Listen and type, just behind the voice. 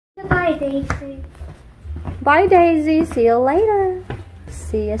Bye, Daisy. Bye, Daisy. See you later.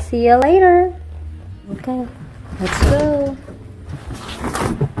 See you later. Okay, let's go.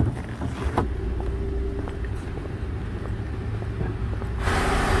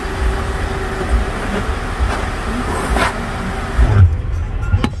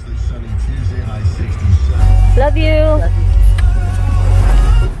 Love you.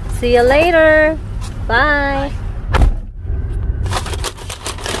 See you later. Bye.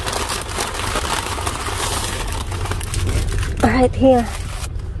 Right here.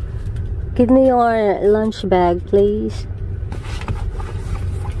 Give me your lunch bag, please.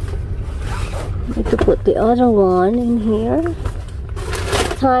 Need to put the other one in here.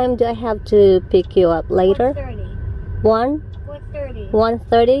 What time do I have to pick you up later? 1:30.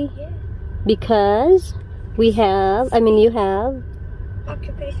 1:30? Yeah. Because we have, you have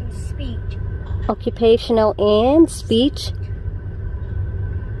occupational and speech.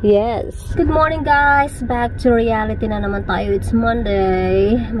 Yes. Good morning, guys. Back to reality na naman tayo. It's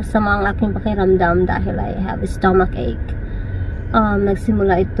Monday. Masama ang aking pakiramdam dahil I have a stomach ache.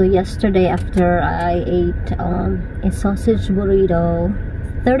 Nagsimula ito yesterday after I ate a sausage burrito.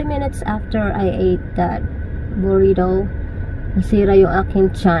 30 minutes after I ate that burrito, nasira yung aking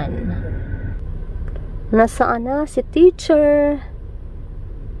tiyan. Nasaan na si teacher?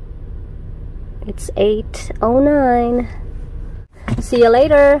 It's 8:09. See you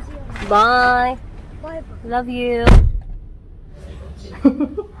later. Bye. Bye. Love you.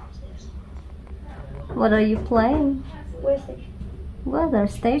 What are you playing? Weather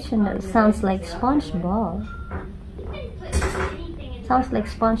station. That sounds like SpongeBob. Sounds like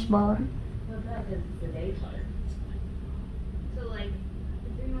SpongeBob.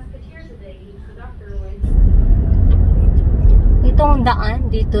 Itong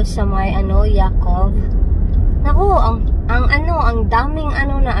daan dito sa may Yakov. Naku, ang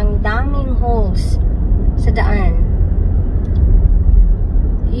daming holes sa daan.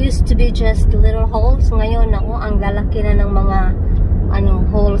 Used to be just little holes. Ngayon, naku, ang lalaki na ng mga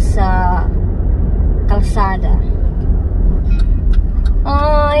holes sa kalsada.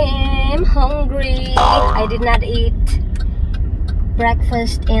 I am hungry. I did not eat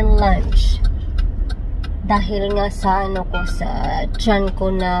breakfast and lunch. Dahil nga sa sa tiyan ko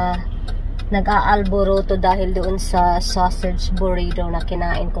na nag-aalboroto dahil doon sa sausage burrito na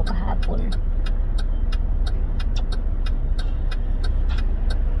kinain ko kahapon.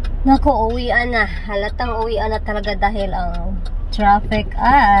 Naku, uwian na. Halatang uwian na talaga dahil ang traffic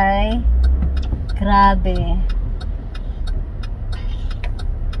ay grabe.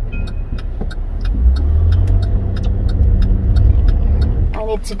 I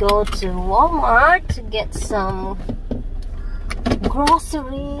need to go to Walmart to get some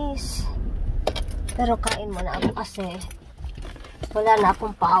groceries. Pero kain muna ako kasi wala na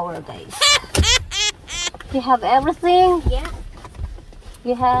akong power, guys. You have everything? Yeah.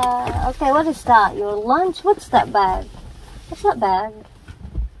 You have... Okay, what is that? Your lunch? What's that bag? What's that bag?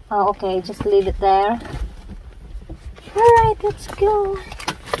 Oh, okay. Just leave it there. Alright, let's go.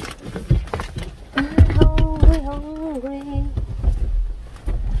 I'm hungry.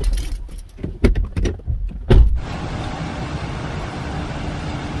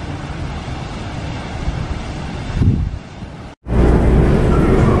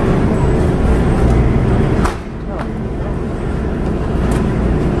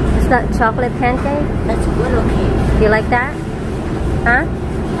 That chocolate pancake? That's a little cake. You like that? Huh?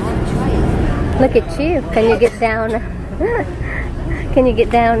 I'll try it. Look at you. Can you get down? Can you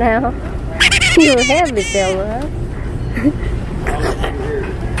get down now? You're heavy, fella.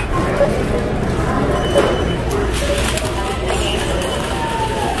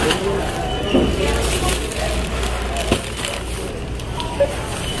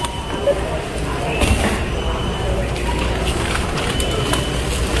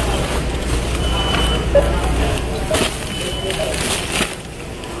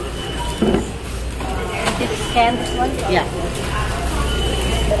 Scan this one? Yeah.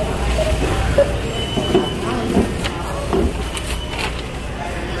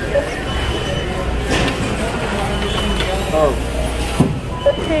 Oh.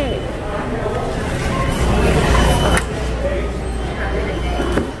 Okay.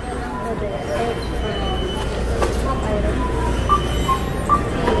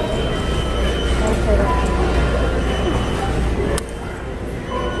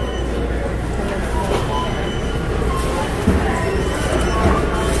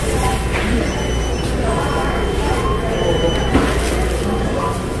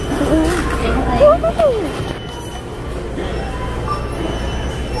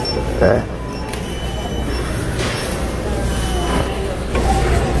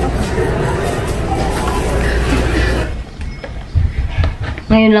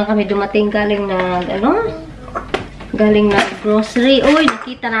 Ngayon lang kami dumating galing na, galing na grocery. Uy,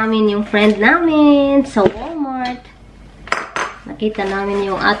 nakita namin yung friend namin sa Walmart. Nakita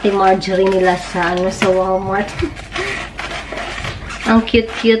namin yung ate Marjorie nila sa, sa Walmart. Ang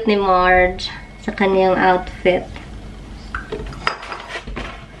cute-cute ni Marge sa kanyang outfit.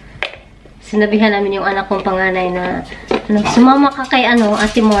 Sinabihan namin yung anak kong panganay na, sumama ka kay,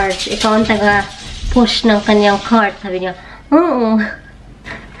 ate Marge. Ikaw ang taga-push ng kanyang cart. Sabi niya, oo.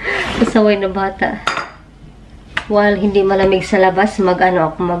 Kasaway na bata. While hindi malamig sa labas,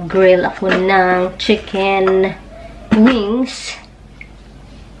 mag-grill ako ng chicken wings.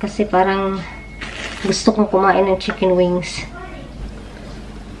 Kasi parang gusto kong kumain ng chicken wings.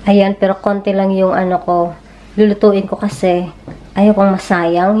 Ayan, pero konti lang yung lulutuin ko kasi ayaw kong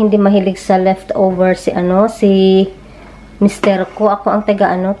masayang. Hindi mahilig sa leftover si mister ko. Ako ang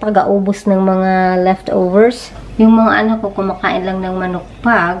taga-ubos ng mga leftovers. Yung mga anak ko kumakain lang ng manok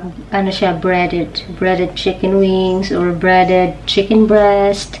pag, breaded chicken wings, or breaded chicken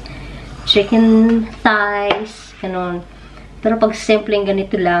breast, chicken thighs, ganun. Pero pag simpleng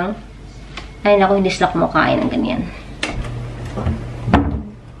ganito lang, ay naku, hindi sila kumakain ng ganyan.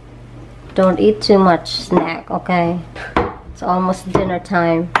 Don't eat too much snack, okay? It's almost dinner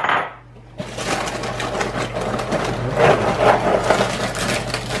time.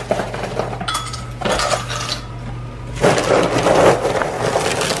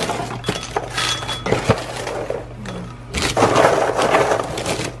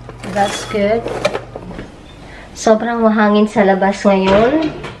 That's good. Sobrang mahangin sa labas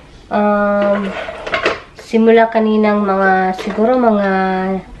ngayon. Simula kaninang siguro mga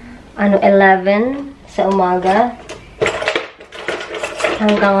 11 sa umaga.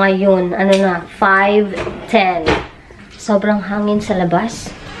 Hanggang ngayon, 5:10. Sobrang hangin sa labas.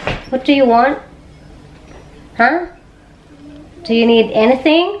 What do you want? Huh? Do you need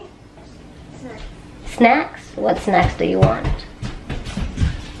anything? Snacks? What snacks do you want?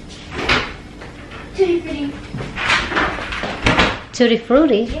 Tutti frutti. Tutti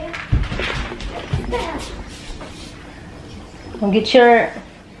frutti? Yeah. Well, get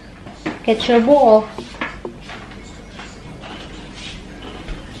your bowl.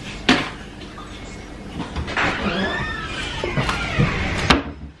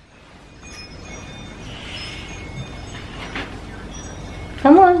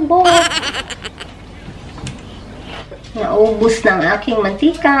 Come on, bowl. Naubos na ang aking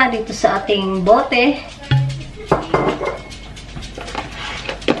mantika dito sa ating bote.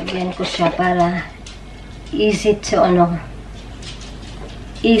 Lagyan ko siya para easy to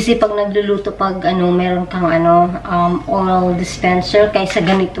easy pag nagluluto pag meron kang oil dispenser kaysa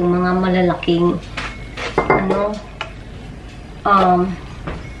ganitong mga malalaking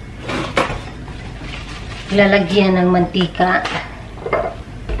lalagyan ng mantika.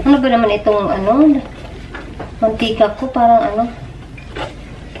 Ano ba naman itong mantika ko? Parang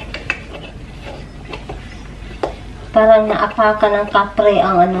parang naapaka ng kapre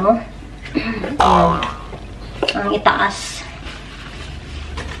ang ang itaas.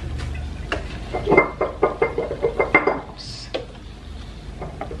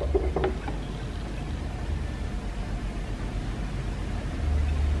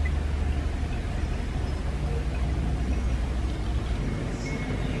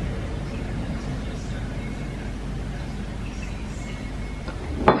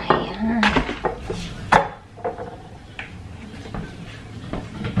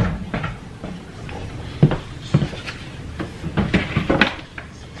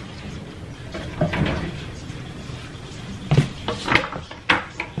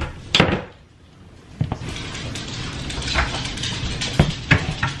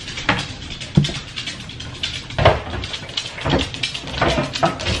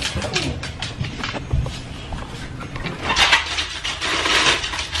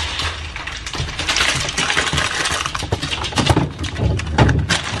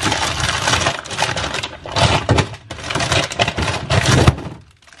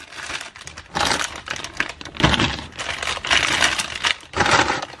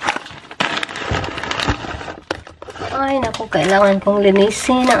 Ay, naku, kailangan kong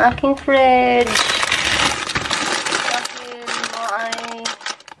linisin ang aking fridge. Dahil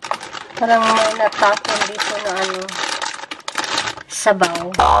parang may natapon dito na sabaw.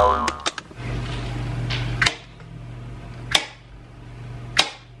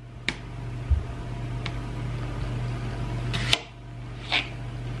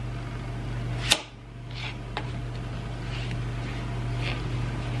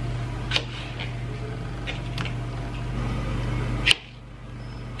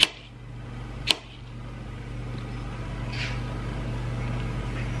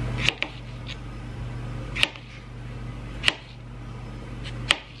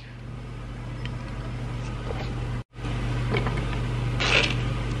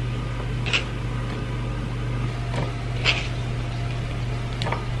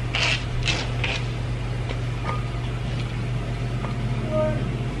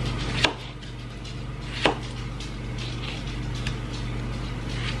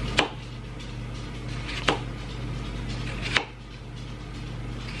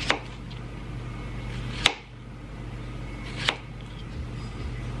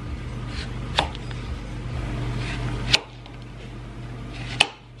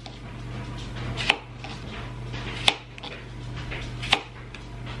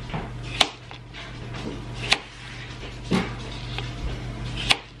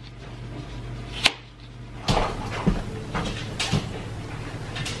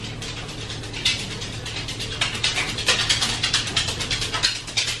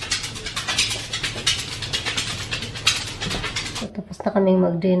 na kaming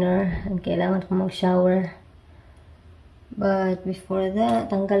mag-dinner and kailangan ko mag-shower. But before that,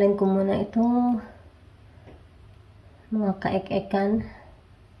 tanggalin ko muna itong mga kaek-ekan.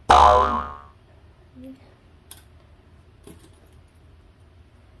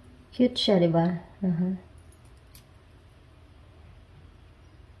 Cute siya, diba?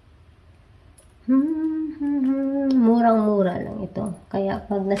 Murang-mura lang ito. Kaya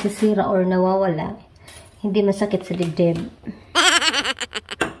pag nasisira or nawawala, hindi masakit sa dibdib.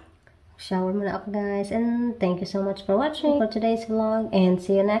 Shower muna ako, guys. And thank you so much for watching for today's vlog. And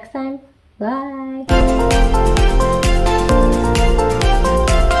see you next time. Bye!